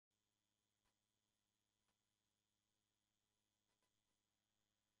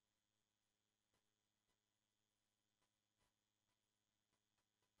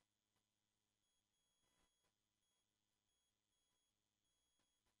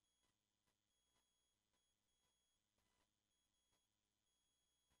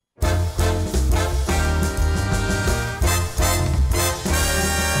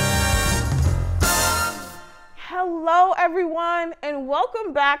Hello, everyone, and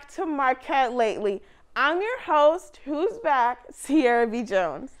welcome back to Marquette Lately. I'm your host, who's back, Sierra B.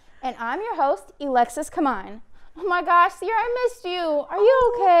 Jones. And I'm your host, Elexus Comyne. Oh my gosh, Sierra, I missed you. Are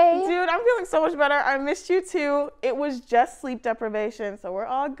you okay? Dude, I'm feeling so much better. I missed you too. It was just sleep deprivation, so we're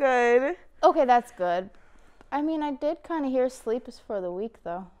all good. Okay, that's good. I mean, I did kind of hear sleep is for the weak,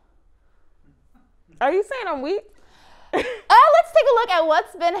 though. Are you saying I'm weak? Let's take a look at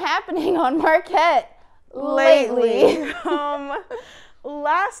what's been happening on Marquette lately.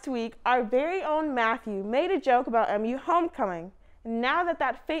 Last week, our very own Matthew made a joke about MU homecoming. Now that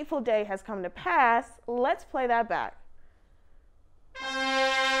that fateful day has come to pass, let's play that back.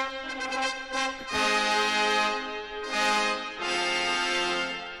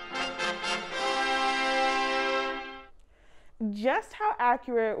 Just how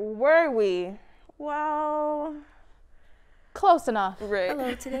accurate were we? Well, close enough. Right.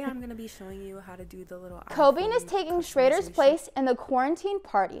 Hello, today I'm going to be showing you how to do the little Comyne is taking Schrader's place in the quarantine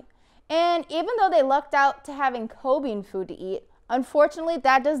party. And even though they lucked out to having Comyne food to eat, unfortunately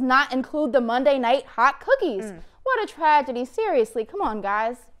that does not include the Monday night hot cookies. What a tragedy. Seriously, come on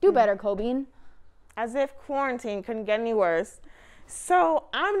guys. Do better, Comyne. As if quarantine couldn't get any worse. So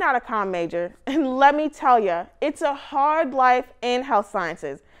I'm not a comm major, and let me tell you, it's a hard life in health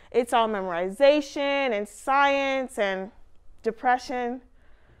sciences. It's all memorization and science and depression.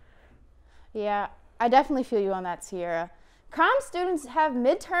 Yeah, I definitely feel you on that, Sierra. Comm students have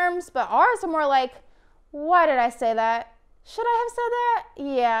midterms, but ours are more like, why did I say that? Should I have said that?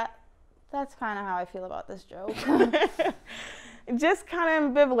 Yeah, that's kind of how I feel about this joke. Just kind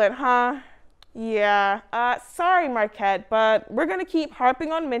of ambivalent, huh? Yeah, sorry Marquette, but we're gonna keep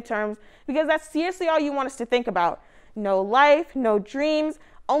harping on midterms because that's seriously all you want us to think about. No life, no dreams,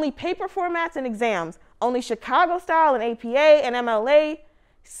 only paper formats and exams, only Chicago style and APA and MLA.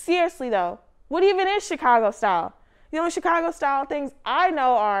 Seriously though, what even is Chicago style? The only Chicago style things I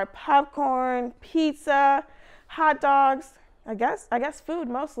know are popcorn, pizza, hot dogs, I guess food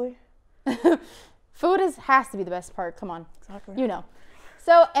mostly. Food has to be the best part, come on. Exactly. You know.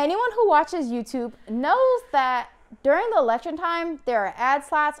 So anyone who watches YouTube knows that during the election time, there are ad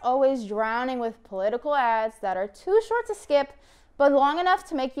slots always drowning with political ads that are too short to skip, but long enough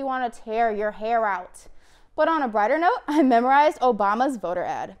to make you want to tear your hair out. But on a brighter note, I memorized Obama's voter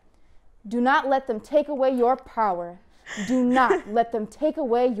ad. Do not let them take away your power. Do not let them take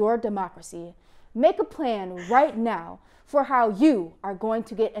away your democracy. Make a plan right now for how you are going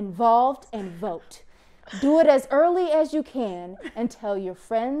to get involved and vote. Do it as early as you can and tell your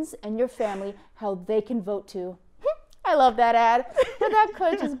friends and your family how they can vote too. I love that ad, but that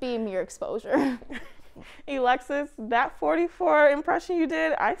could just be mere exposure. Elexus, that 44 impression you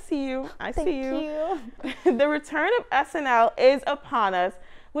did, I see you. Thank you. The return of SNL is upon us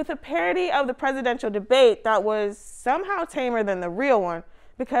with a parody of the presidential debate that was somehow tamer than the real one.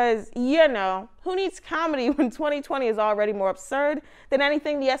 Because, you know, who needs comedy when 2020 is already more absurd than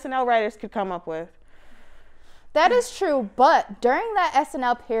anything the SNL writers could come up with? That is true, but during that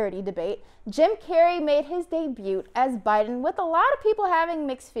SNL parody debate, Jim Carrey made his debut as Biden with a lot of people having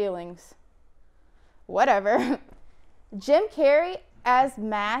mixed feelings. Whatever. Jim Carrey as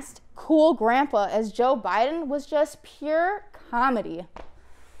masked cool grandpa as Joe Biden was just pure comedy.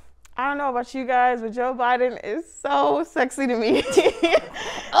 I don't know about you guys, but Joe Biden is so sexy to me. Okay.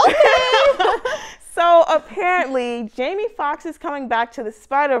 So apparently, Jamie Foxx is coming back to the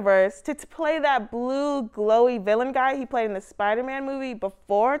Spider-Verse to play that blue, glowy villain guy he played in the Spider-Man movie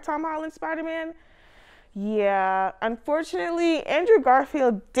before Tom Holland's Spider-Man. Yeah, unfortunately, Andrew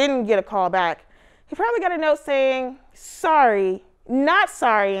Garfield didn't get a call back. He probably got a note saying, sorry, not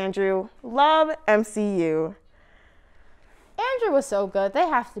sorry, Andrew. Love, MCU. Andrew was so good. They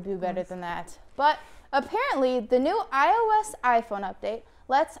have to do better than that. But apparently, the new iOS iPhone update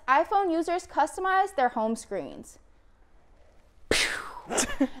lets iPhone users customize their home screens.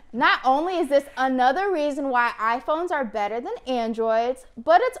 Not only is this another reason why iPhones are better than Androids,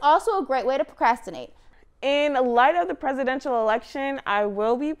 but it's also a great way to procrastinate. In light of the presidential election, I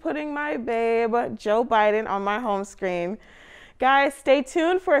will be putting my babe, Joe Biden, on my home screen. Guys, stay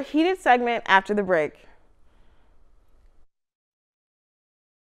tuned for a heated segment after the break.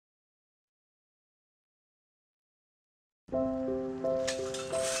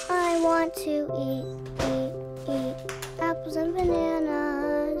 I want to eat apples and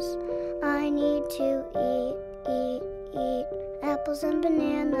bananas. I need to eat apples and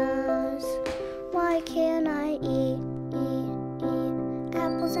bananas. Why can't I eat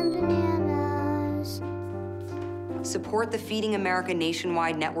apples and bananas? Support the Feeding America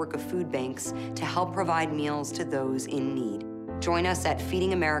nationwide network of food banks to help provide meals to those in need. Join us at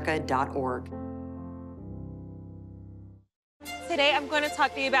feedingamerica.org. Today I'm going to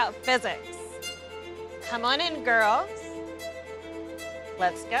talk to you about physics. Come on in, girls.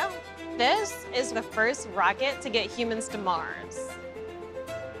 Let's go. This is the first rocket to get humans to Mars.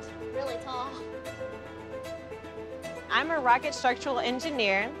 Really tall. I'm a rocket structural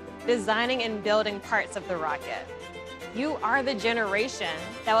engineer, designing and building parts of the rocket. You are the generation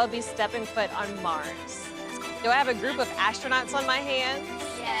that will be stepping foot on Mars. Do I have a group of astronauts on my hands?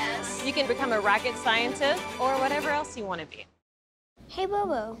 Yes. You can become a rocket scientist or whatever else you want to be. Hey,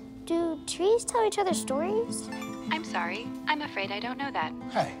 Bobo, do trees tell each other stories? I'm sorry. I'm afraid I don't know that.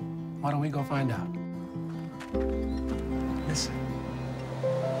 Hey, why don't we go find out? Listen.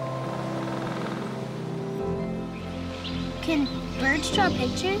 Can birds draw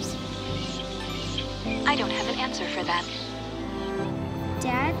pictures? I don't have an answer for that.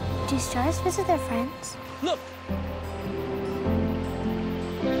 Dad, do stars visit their friends? Look!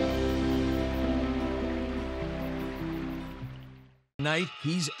 Tonight,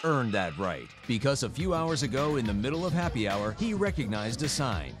 he's earned that right, because a few hours ago in the middle of happy hour, he recognized a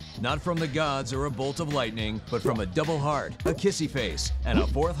sign. Not from the gods or a bolt of lightning, but from a double heart, a kissy face, and a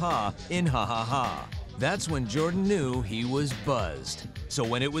fourth ha in ha ha ha. That's when Jordan knew he was buzzed. So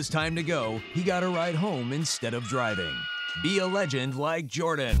when it was time to go, he got a ride home instead of driving. Be a legend like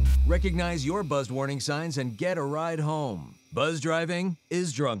Jordan. Recognize your buzzed warning signs and get a ride home. Buzz driving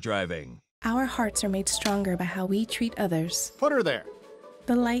is drunk driving. Our hearts are made stronger by how we treat others. Put her there.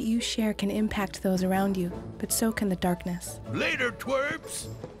 The light you share can impact those around you, but so can the darkness. Later, twerps.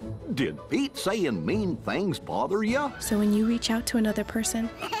 Did Pete saying mean things bother ya? So when you reach out to another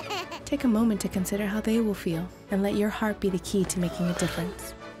person, take a moment to consider how they will feel and let your heart be the key to making a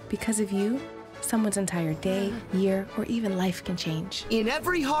difference. Because of you, someone's entire day, year, or even life can change. In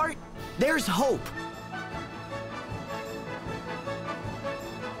every heart, there's hope.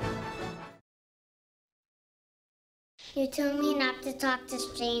 You told me not to talk to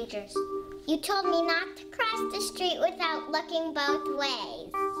strangers. You told me not to cross the street without looking both ways.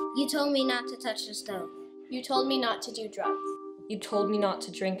 You told me not to touch the stove. You told me not to do drugs. You told me not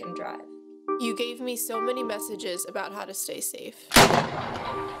to drink and drive. You gave me so many messages about how to stay safe.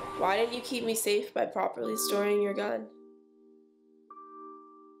 Why didn't you keep me safe by properly storing your gun?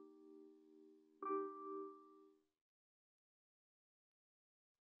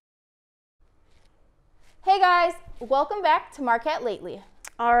 Hey guys, welcome back to Marquette Lately.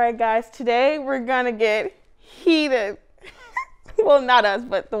 All right, guys, today we're gonna get heated. Well, not us,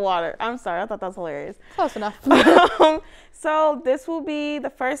 but the water. I'm sorry, I thought that was hilarious. Close enough. So this will be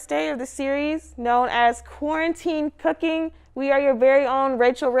the first day of the series known as Quarantine Cooking. We are your very own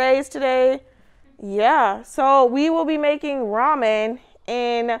Rachel Rays today. Yeah, so we will be making ramen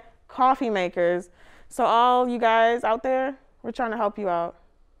in coffee makers. So all you guys out there, we're trying to help you out.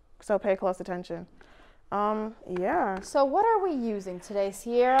 So pay close attention. Yeah. So what are we using today,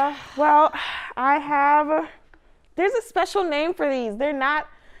 Sierra? Well, there's a special name for these. They're not,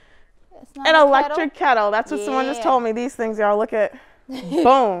 an electric kettle. That's what someone just told me. These things, y'all, look at,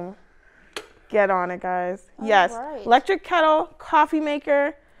 boom. Get on it, guys. Yes, right. Electric kettle, coffee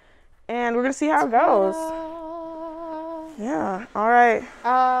maker, and we're gonna see how it goes. Yeah, all right.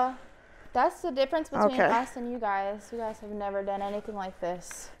 That's the difference between us and you guys. You guys have never done anything like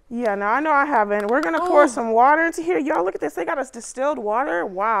this. Yeah, no, I know I haven't. We're gonna pour some water into here. Y'all, look at this. They got us distilled water.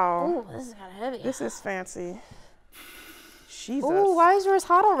 Wow. Ooh, this is kind of heavy. This is fancy. Jesus. Ooh, why is yours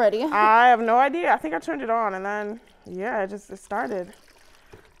hot already? I have no idea. I think I turned it on and then, yeah, it started.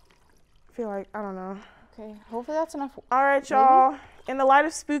 I feel like, I don't know. Okay, hopefully that's enough. All right, y'all. In the light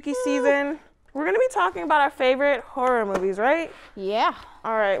of spooky season, we're gonna be talking about our favorite horror movies, right? Yeah.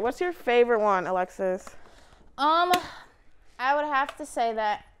 All right, what's your favorite one, Alexis? I would have to say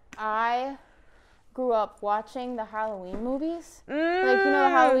that I grew up watching the Halloween movies. Like, you know the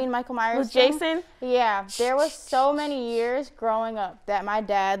Halloween Michael Myers with film? Jason? Yeah, there was so many years growing up that my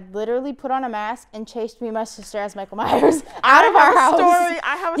dad literally put on a mask and chased me and my sister as Michael Myers out of our house.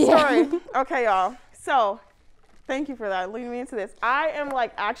 I have a story. Okay, y'all. So, thank you for that, leading me into this. I am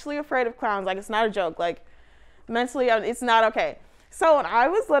like actually afraid of clowns. Like, it's not a joke. Like, mentally, it's not okay. So when I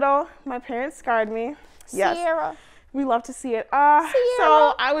was little, my parents scarred me. Yes. Sierra. We love to see it.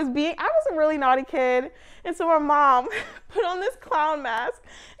 So I was a really naughty kid. And so my mom put on this clown mask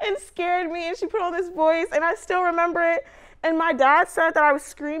and scared me, and she put on this voice, and I still remember it. And my dad said that I was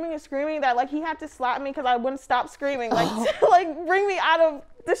screaming and screaming, that like he had to slap me because I wouldn't stop screaming, like to like bring me out of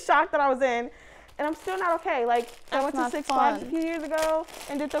the shock that I was in. And I'm still not okay. Like, I went to Six Flags a few years ago. go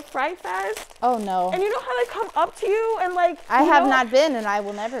and did the Fright Fest? Oh no. And you know how they come up to you and like I have not been and I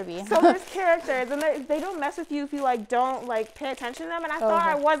will never be. So there's characters and they don't mess with you if you like don't like pay attention to them, and I thought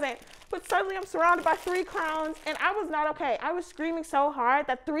I wasn't. But suddenly I'm surrounded by 3 clowns and I was not okay. I was screaming so hard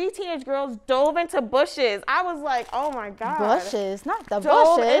that 3 teenage girls dove into bushes. I was like, oh my God. Bushes, not the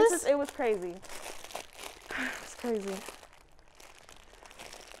bushes. It was crazy. It was crazy.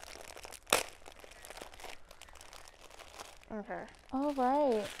 Okay. All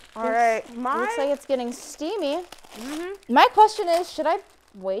right. All right. Looks like it's getting steamy. My question is, should I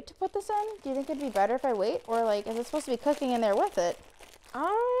wait to put this in? Do you think it'd be better if I wait? Or like, is it supposed to be cooking in there with it?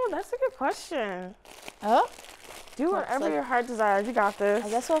 Oh, that's a good question. Oh? Do whatever your heart desires. You got this. I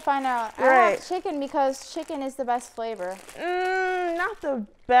guess we'll find out. Right. I want chicken because chicken is the best flavor. Not the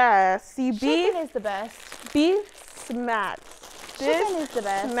best. See, chicken is the best. Beef smacks. Chicken is the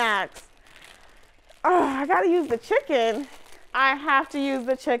best. Smacks. Oh, I gotta use the chicken. I have to use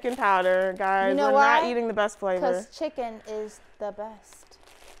the chicken powder, guys. You know We're why? not eating the best flavor. Because chicken is the best.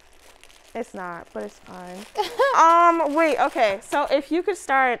 It's not, but it's fine. Wait, okay. So if you could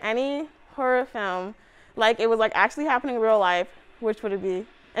star in any horror film, like it was like actually happening in real life, which would it be?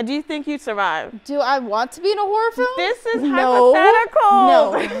 And do you think you'd survive? Do I want to be in a horror film? This is hypothetical.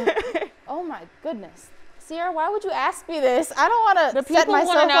 No. Oh my goodness. Sierra, why would you ask me this? I don't want to set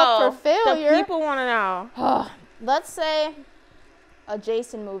myself up for failure. The people want to know. Let's say a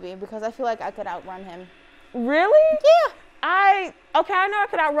Jason movie because I feel like I could outrun him. Really? Yeah. I know I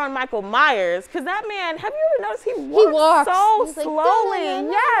could outrun Michael Myers because that man, have you ever noticed he walks so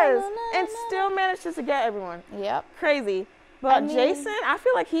slowly? Yes. And still manages to get everyone. Yep. Crazy. But Jason, I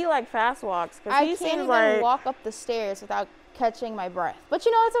feel like he like fast walks because he can't seems even like walk up the stairs without catching my breath. But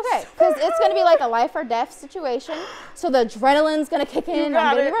you know, it's okay because it's going to be like a life or death situation. So the adrenaline's going to kick in and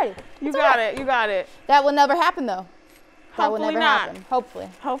I'm going to be ready. You got it. You got it. That will never happen though. That will Hopefully never not. happen. Hopefully.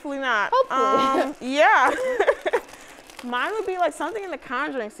 Hopefully not. Hopefully. Yeah. Mine would be like something in the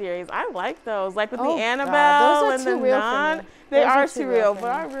Conjuring series. I like those, like with the Annabelle and the Nun. They are too real, but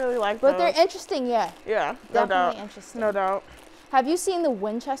I really like those. But they're interesting, yeah. Yeah, definitely interesting. No doubt. Have you seen the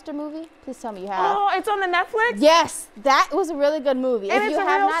Winchester movie? Please tell me you have. Oh, it's on the Netflix? Yes, that was a really good movie. And if it's you a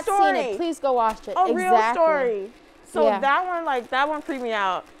have real not story. seen it, please go watch it. A real story. So Yeah. that one creeped me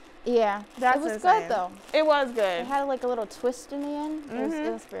out. Yeah, That's it was insane. good though. It was good. It had like a little twist in the end.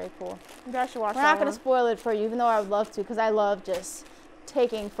 It was very cool. You guys should watch We're that not going one. to spoil it for you, even though I would love to, because I love just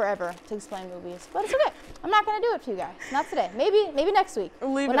taking forever to explain movies. But it's okay. I'm not going to do it for you guys. Not today. Maybe next week.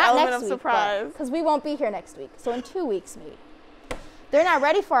 Leave an not element next of week, surprise. because we won't be here next week. So in 2 weeks, maybe. They're not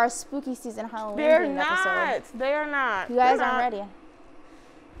ready for our spooky season Halloween They're themed not. episode. They are not. You guys They're aren't not.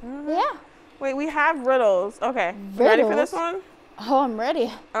 ready. Yeah. Wait, we have riddles. Okay. You ready for this one? Oh, I'm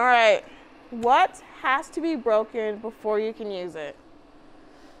ready. All right. What has to be broken before you can use it?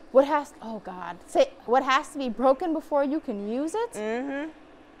 What has, oh God. Say, what has to be broken before you can use it? A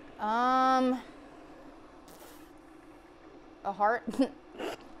heart.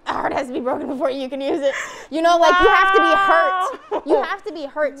 A heart has to be broken before you can use it. You know, like you have to be hurt. You have to be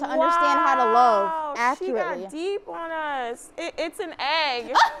hurt to understand how to love accurately. She got deep on us. It's an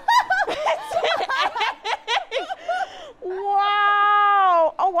egg. It's an egg.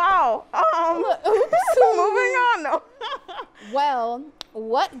 Wow. Oh, wow. Moving on, though. Well,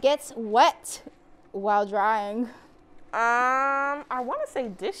 what gets wet while drying? I want to say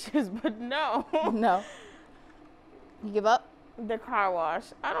dishes, but no. No. You give up? The car wash.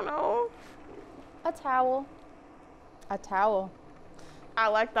 I don't know. A towel. A towel. I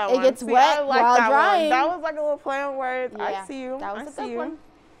like that one. It gets wet I like while that drying. One. That was like a little play on words. Yeah, I see you. that was a good one.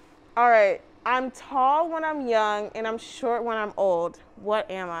 All right. I'm tall when I'm young, and I'm short when I'm old. What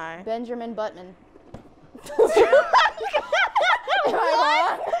am I? Benjamin Button. Am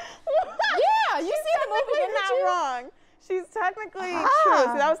I wrong? Yeah, you see the movie, didn't not you? wrong. She's technically true.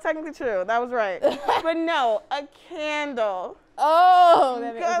 See, that was technically true. That was right. But no, a candle. Oh,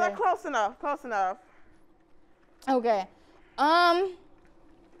 Good, close enough. Close enough. Okay.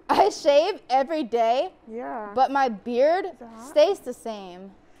 I shave every day. Yeah. But my beard stays the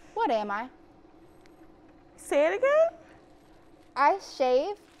same. What am I? Say it again. I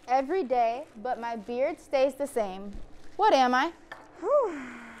shave every day, but my beard stays the same. What am I?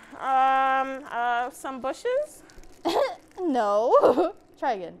 Some bushes? No.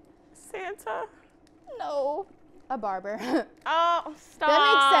 Try again. Santa? No. A barber. Oh, stop. That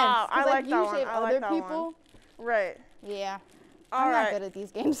makes sense. I like you that one. shave I like other that people. one. Right. Yeah. All I'm right. not good at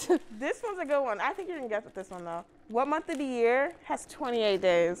these games. This one's a good one. I think you can guess with this one, though. What month of the year has 28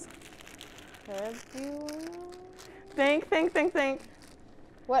 days? February. Think.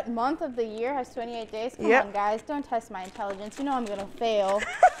 What month of the year has 28 days? Come Yep. on, guys. Don't test my intelligence. You know I'm going to fail.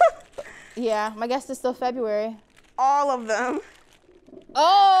 Yeah, my guess is still February. All of them.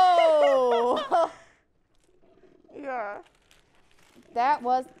 Oh! Yeah. That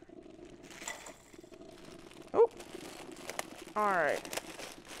was... Oh. All right.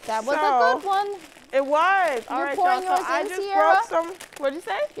 That was a good one. It was. You're All right, pouring y'all. yours So I in, just Sierra? broke some. What'd you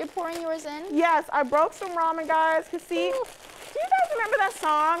say? You're pouring yours in? Yes, I broke some ramen, guys. Cause see, do you guys remember that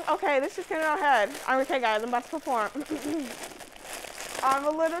song? Okay, this just came in our head. Okay, guys, I'm about to perform. I'm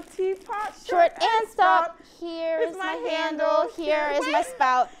a little teapot, Short and stout. Here is my handle. Here is my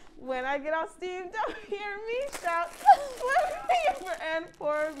spout. When I get off steam, don't hear me shout. Flip me over and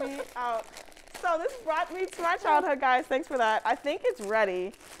pour me out. So this brought me to my childhood, guys. Thanks for that. I think it's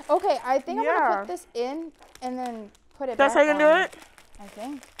ready. Okay, I think I'm gonna put this in and then put it That's back how you do it? I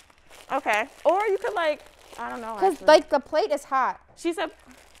think. Okay. Or you could like, I don't know. Because like the plate is hot. She said.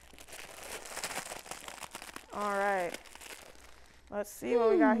 All right. Let's see what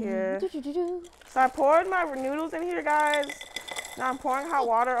we got here. So I poured my noodles in here, guys. Now I'm pouring hot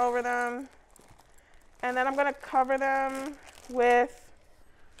water over them. And then I'm gonna cover them with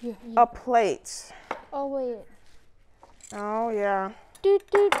a plate. Oh, wait. Oh, yeah.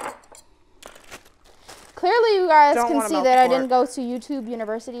 Clearly, you guys Don't can wanna see melt that the I didn't fork. go to YouTube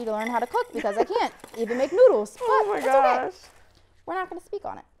University to learn how to cook because I can't even make noodles. But Oh my it's gosh. okay. We're not going to speak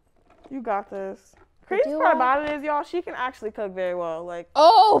on it. You got this. Crazy part about it is, y'all, she can actually cook very well. Like,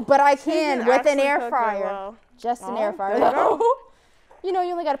 oh, but I she can with an actually air cook very fryer. well. Just an Oh, air fryer. there you go. You know,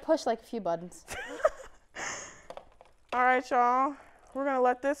 you only got to push like a few buttons. All right, y'all. We're going to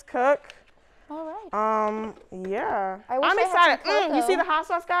let this cook. All right. Yeah. I'm excited. You see the hot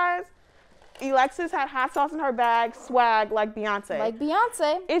sauce, guys? Elexus had hot sauce in her bag, swag like Beyonce. Like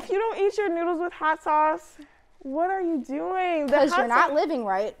Beyonce. If you don't eat your noodles with hot sauce, what are you doing? Because you're not living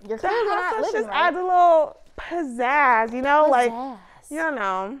right. You're clearly not living just right. adds a little pizzazz, you know? Like, you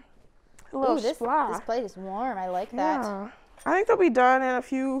know, a little Ooh, this splash. plate is warm. I like that. Yeah. I think they'll be done in a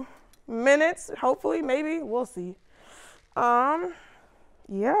few minutes, hopefully, maybe. We'll see.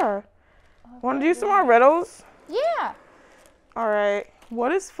 Yeah. Want to do some more riddles? Yeah. All right.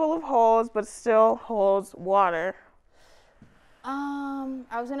 What is full of holes but still holds water?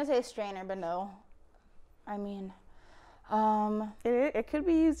 I was gonna say a strainer, but no. I mean, it could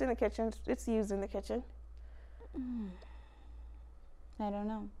be used in the kitchen. It's used in the kitchen. I don't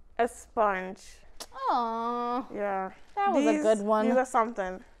know. A sponge. Aww. Yeah. That was a good one. These are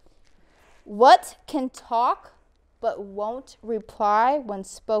something. What can talk but won't reply when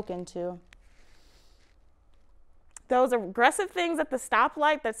spoken to? Those aggressive things at the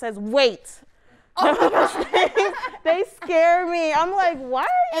stoplight that says wait. Oh. They scare me. I'm like, why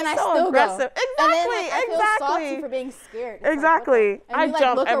are you so aggressive? Go. Exactly. And then, like, I feel salty for being scared. It's exactly. Like, I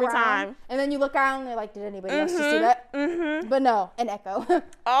jump look every around, time. And then you look around and they're like, did anybody else just see that? Mm-hmm. But no, an echo.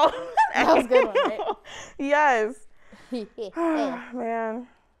 Oh, that was a good one, right? Yes. Man.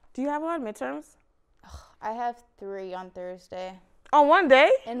 Do you have a lot of midterms? I have 3 on Thursday. On one day?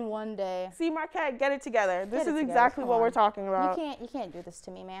 In one day. See, Marquette, get it together. This is exactly what we're talking about. You can't do this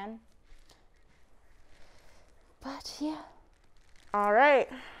to me, man. But yeah. All right.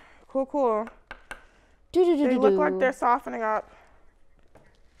 Cool. They look like they're softening up.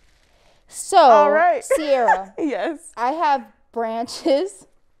 So, all right. Sierra. Yes. I have branches,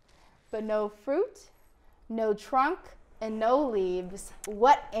 but no fruit, no trunk, and no leaves.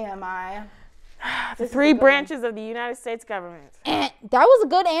 What am I? The 3 branches of the United States government. That was a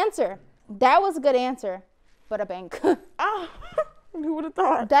good answer. But a bank. Oh, who would have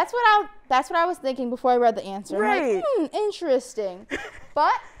thought? That's what I was thinking before I read the answer. Right. I'm like, interesting.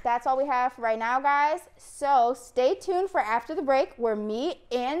 But that's all we have for right now, guys. So stay tuned for after the break, where me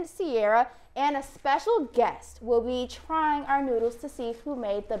and Sierra and a special guest will be trying our noodles to see who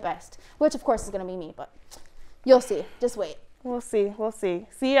made the best. Which, of course, is going to be me, but you'll see. Just wait. We'll see.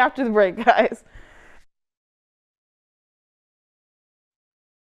 See you after the break, guys.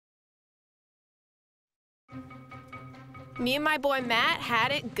 Me and my boy Matt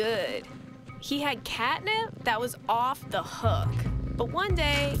had it good. He had catnip that was off the hook. But one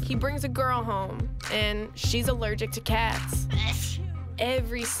day, he brings a girl home, and she's allergic to cats.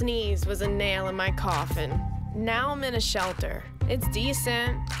 Every sneeze was a nail in my coffin. Now I'm in a shelter. It's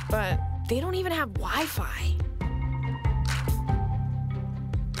decent, but they don't even have Wi-Fi.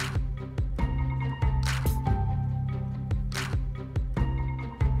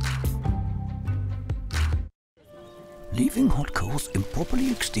 Leaving hot coals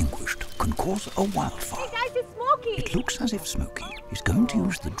improperly extinguished can cause a wildfire. Hey guys, it's Smokey! It looks as if Smokey is going to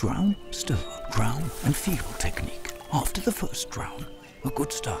use the drown, stir, drown, and feel technique. After the first drown, A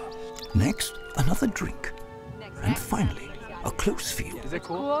good start. Next, another drink. And finally, a close feel. Is it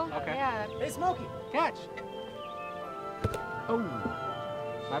cool? Okay. Yeah. Hey, Smokey, catch. Oh,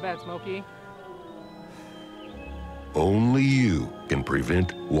 my bad, Smokey. Only you can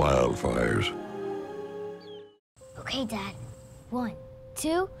prevent wildfires. Okay, Dad. 1,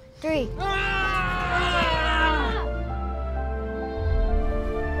 2, 3.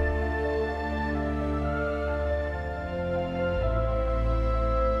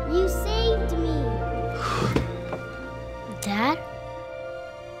 You saved me. Dad?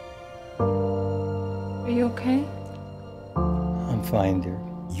 Are you okay? I'm fine, dear.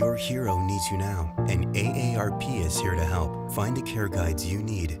 Your hero needs you now, and AARP is here to help. Find the care guides you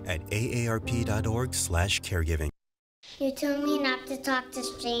need at aarp.org/caregiving. You told me not to talk to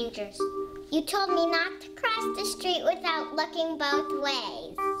strangers. You told me not to cross the street without looking both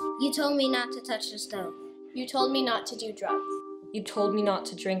ways. You told me not to touch the stove. You told me not to do drugs. You told me not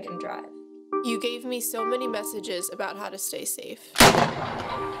to drink and drive. You gave me so many messages about how to stay safe.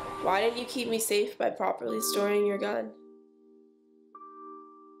 Why didn't you keep me safe by properly storing your gun?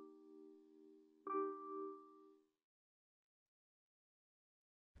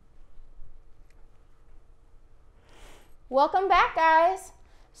 Welcome back, guys.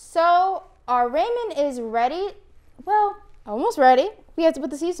 So our ramen is ready. Well, almost ready. We have to put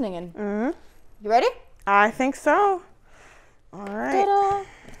the seasoning in. You ready? I think so. All right. Ta-da.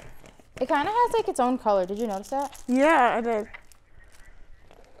 It kind of has like its own color. Did you notice that? Yeah, I did.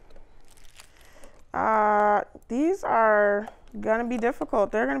 These are gonna be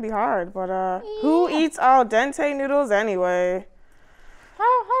difficult. They're gonna be hard, but who eats al dente noodles anyway?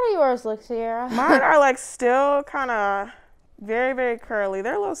 How do yours look, Sierra? Mine are like still kind of very, very curly.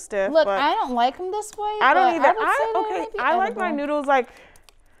 They're a little stiff. Look, but I don't like them this way. I don't either. I like my noodles like,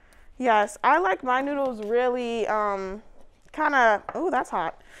 yes, I like my noodles really kind of, oh, that's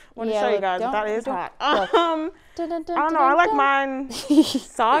hot. I want to show you guys, that is hot. I don't know, I like mine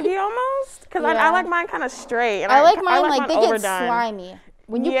soggy almost, because I like mine kind of straight. And I like mine like they overdone. get slimy.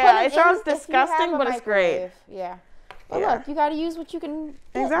 When you put it sounds disgusting, but it's great. Yeah. But look, you got to use what you can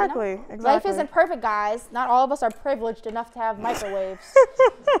get, Exactly, you know? exactly. Life isn't perfect, guys. Not all of us are privileged enough to have microwaves.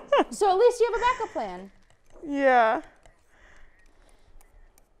 So at least you have a backup plan. Yeah.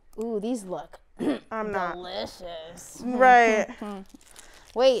 Ooh, these look delicious. Right.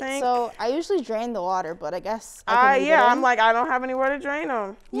 Wait, so I usually drain the water, but I guess I can leave it in. I'm like, I don't have anywhere to drain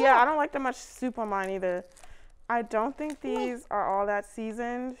them. Yeah, I don't like that much soup on mine either. I don't think these are all that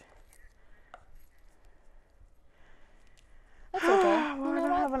seasoned. That's okay. Well, I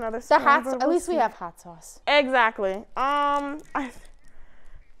don't have another spoon, at least we have hot sauce. Exactly.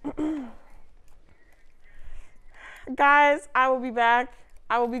 Guys, I will be back.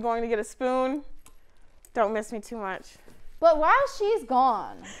 I will be going to get a spoon. Don't miss me too much. But while she's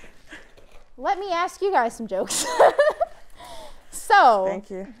gone, let me ask you guys some jokes. So, thank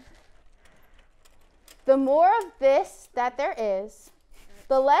you. The more of this that there is,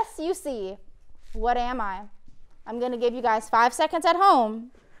 the less you see. What am I? I'm going to give you guys 5 seconds at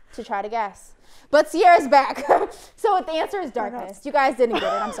home to try to guess. But Sierra's back. So the answer is darkness. You guys didn't get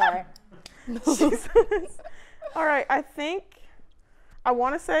it. I'm sorry. Jesus. All right. I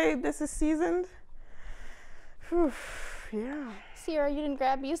want to say this is seasoned. Whew, yeah. Sierra, you didn't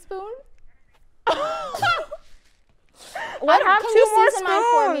grab me a spoon? I have can 2 you more season mine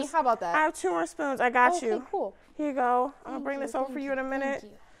for me? spoons. How about that? I have 2 more spoons. I got you. Okay, cool. Here you go. I'm going to bring this over for you in a minute.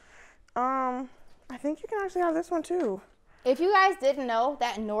 I think you can actually have this one too. If you guys didn't know,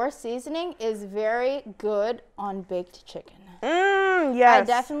 that North seasoning is very good on baked chicken. Yes. I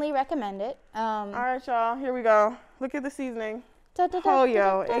definitely recommend it. All right, y'all. Here we go. Look at the seasoning.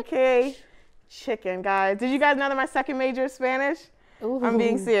 Pollo, aka chicken, guys. Did you guys know that my second major is Spanish? Ooh. I'm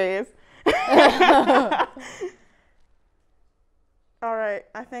being serious. All right.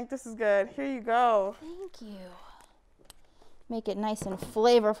 I think this is good. Here you go. Thank you. Make it nice and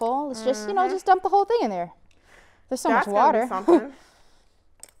flavorful. Let's just, just dump the whole thing in there. There's so much water. Gonna be something.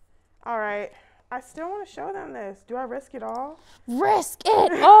 All right. I still want to show them this. Do I risk it all? Risk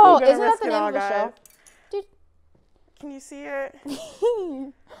it. Oh, isn't that the name of the guys. show? Dude. Can you see it?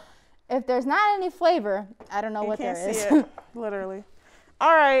 If there's not any flavor, I don't know what there is. You can't see it, literally.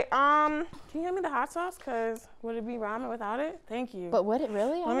 All right. Can you hand me the hot sauce? Because would it be ramen without it? Thank you. But would it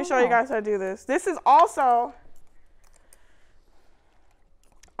really? Let me show you guys how to do this. This is also...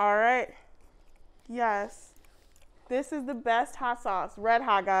 All right. Yes. This is the best hot sauce. Red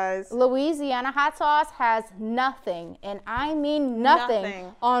hot, guys. Louisiana hot sauce has nothing, and I mean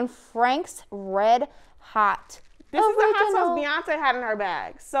nothing, on Frank's Red Hot. This is the hot sauce Beyonce had in her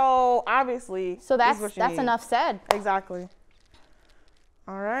bag. So obviously, so that's what you need. enough said. Exactly.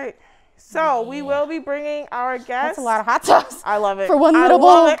 All right. So we will be bringing our guests. That's a lot of hot sauce. I love it. For one little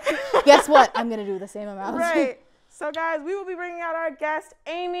bowl. Guess what? I'm going to do the same amount. Right. So guys, we will be bringing out our guest,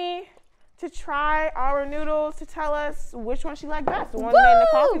 Amy, to try our noodles, to tell us which one she liked best. The one made in the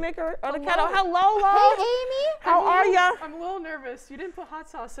coffee maker or the kettle. Hello, Lo. Hey, Amy. How are ya? I'm a little nervous. You didn't put hot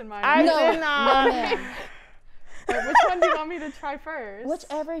sauce in mine. I did not. No, ma'am. Right, which one do you want me to try first?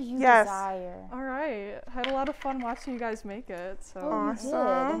 Whichever you desire. All right. I had a lot of fun watching you guys make it. So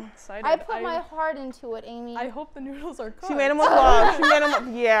awesome. Excited. I put my heart into it, Amy. I hope the noodles are cooked. She made them with love. She made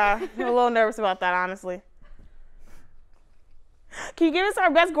them. Yeah. I'm a little nervous about that, honestly. Can you give us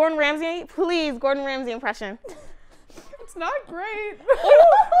our best Gordon Ramsay? Please, Gordon Ramsay impression. It's not great.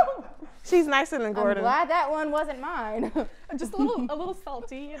 She's nicer than Gordon. I'm glad that one wasn't mine. Just a little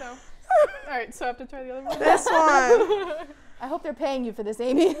salty, you know. All right, so I have to try the other one. This one. I hope they're paying you for this,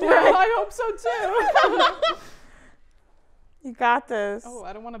 Amy. Yeah, I hope so too. You got this. Oh,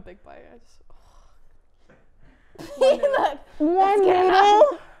 I don't want a big bite. I just. One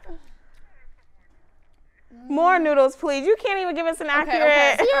noodle. More noodles, please. You can't even give us an accurate.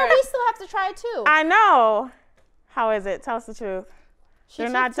 Okay. Sierra, we still have to try it too. I know. How is it? Tell us the truth. They're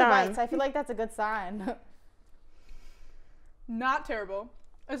not done. Bites. I feel like that's a good sign. Not terrible.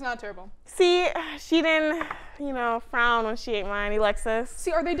 It's not terrible. See, she didn't, frown when she ate mine, Elexus.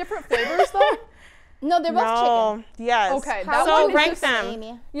 See, are they different flavors though? No, they're both chicken. Yes. Okay. So rank them.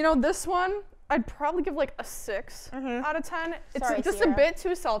 Amy. You know, this one, I'd probably give like a 6 out of 10. It's just Sierra. a bit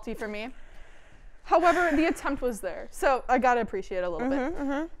too salty for me. However, the attempt was there, so I gotta appreciate it a little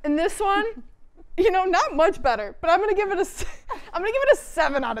bit. And this one, not much better, but I'm gonna give it a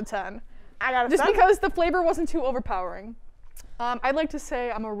 7 out of 10. I got a just 7. because the flavor wasn't too overpowering. I'd like to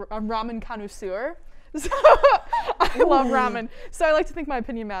say I'm a ramen connoisseur. So I love ramen, so I like to think my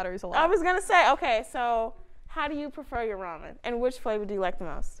opinion matters a lot. I was gonna say, okay, so how do you prefer your ramen, and which flavor do you like the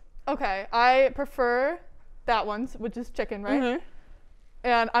most? Okay, I prefer that one, which is chicken, right?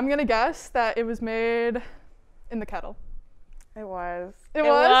 And I'm gonna guess that it was made in the kettle. It was. It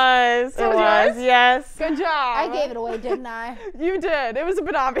was? It was, yes. Good job. I gave it away, didn't I? You did. It was a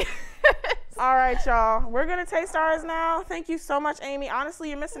bit obvious. All right, y'all. We're going to taste ours now. Thank you so much, Amy. Honestly,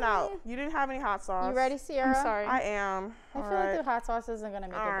 you're missing out. You didn't have any hot sauce. You ready, Sierra? I'm sorry. I am. I feel like the hot sauce isn't going to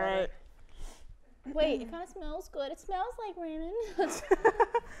make it better. Wait, it kind of smells good. It smells like ramen.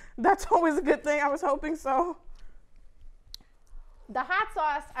 That's always a good thing. I was hoping so. The hot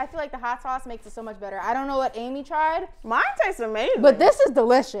sauce, I feel like the hot sauce makes it so much better. I don't know what Amy tried. Mine tastes amazing. But this is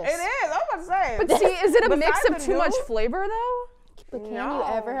delicious. It is. I'm about to say. But see, is it a mix of too much flavor, though? But can you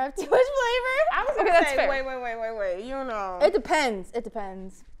ever have too much flavor? I was going to say, wait. It depends. It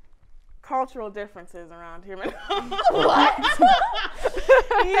depends. Cultural differences around here. What?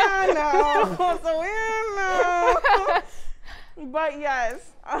 Yeah, I know. So we know. But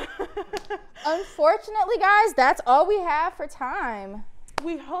yes. Unfortunately, guys, that's all we have for time.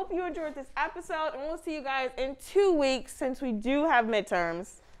 We hope you enjoyed this episode, and we'll see you guys in 2 weeks since we do have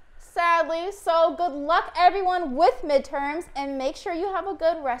midterms. Sadly, so good luck everyone with midterms, and make sure you have a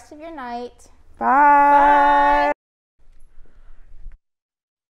good rest of your night. Bye.